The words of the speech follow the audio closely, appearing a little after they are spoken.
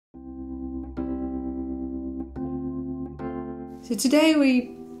So today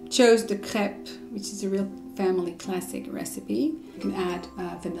we chose the crepe, which is a real family classic recipe. You can add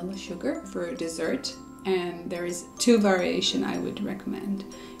vanilla sugar for a dessert, and there is two variations I would recommend.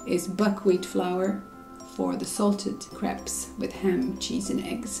 Is buckwheat flour for the salted crepes with ham, cheese and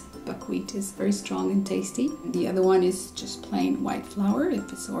eggs. Buckwheat is very strong and tasty. The other one is just plain white flour.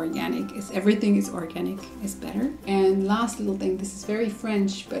 If it's organic, everything is organic is better. And last little thing, this is very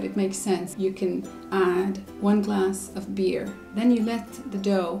French, but it makes sense. You can add 1 glass of beer. Then you let the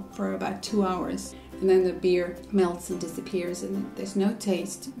dough for about 2 hours. And then the beer melts and disappears, and there's no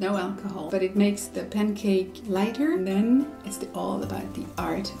taste, no alcohol, but it makes the pancake lighter. And then it's all about the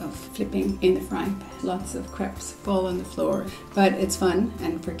art of flipping in the frying pan. Lots of crepes fall on the floor, but it's fun,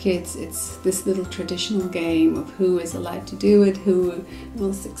 and for kids it's this little traditional game of who is allowed to do it, who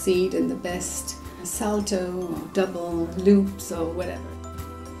will succeed in the best salto or double loops or whatever.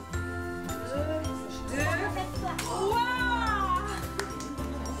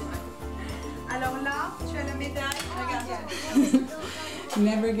 Alors là, tu as la médaille, regarde.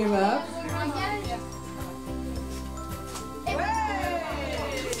 Never give up. Ouais.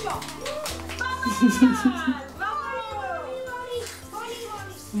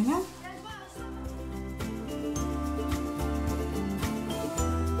 Voilà.